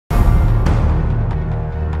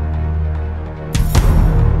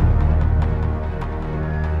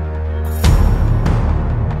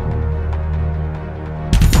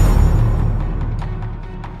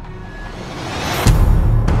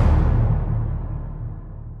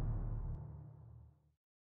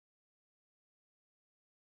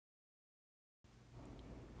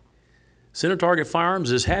Center Target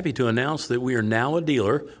Firearms is happy to announce that we are now a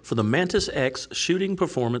dealer for the MantisX Shooting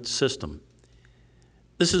Performance System.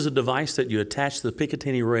 This is a device that you attach to the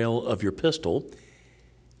Picatinny rail of your pistol.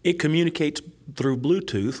 It communicates through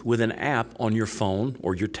Bluetooth with an app on your phone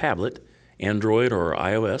or your tablet, Android or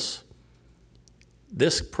iOS.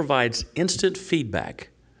 This provides instant feedback.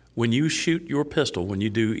 When you shoot your pistol, when you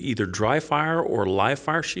do either dry fire or live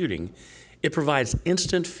fire shooting, it provides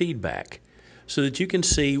instant feedback so that you can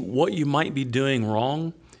see what you might be doing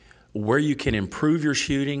wrong, where you can improve your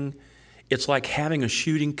shooting. It's like having a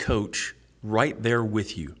shooting coach right there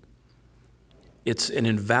with you. It's an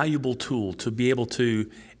invaluable tool to be able to,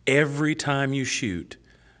 every time you shoot,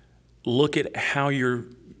 look at how your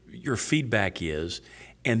feedback is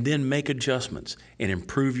and then make adjustments and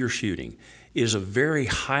improve your shooting. It is a very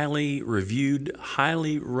highly reviewed,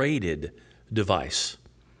 highly rated device.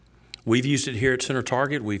 We've used it here at Center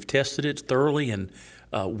Target. We've tested it thoroughly, and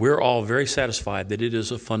we're all very satisfied that it is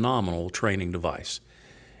a phenomenal training device.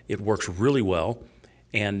 It works really well,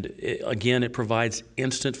 and again, it provides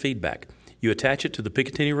instant feedback. You attach it to the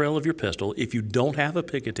Picatinny rail of your pistol. If you don't have a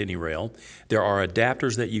Picatinny rail, there are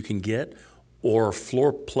adapters that you can get or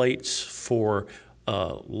floor plates for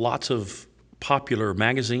lots of popular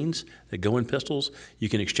magazines that go in pistols. You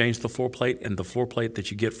can exchange the floor plate, and the floor plate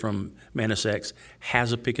that you get from MantisX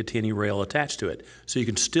has a Picatinny rail attached to it, so you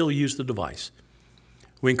can still use the device.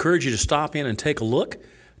 We encourage you to stop in and take a look.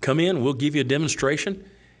 Come in, we'll give you a demonstration,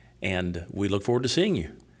 and we look forward to seeing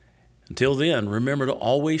you. Until then, remember to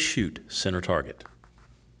always shoot Center Target.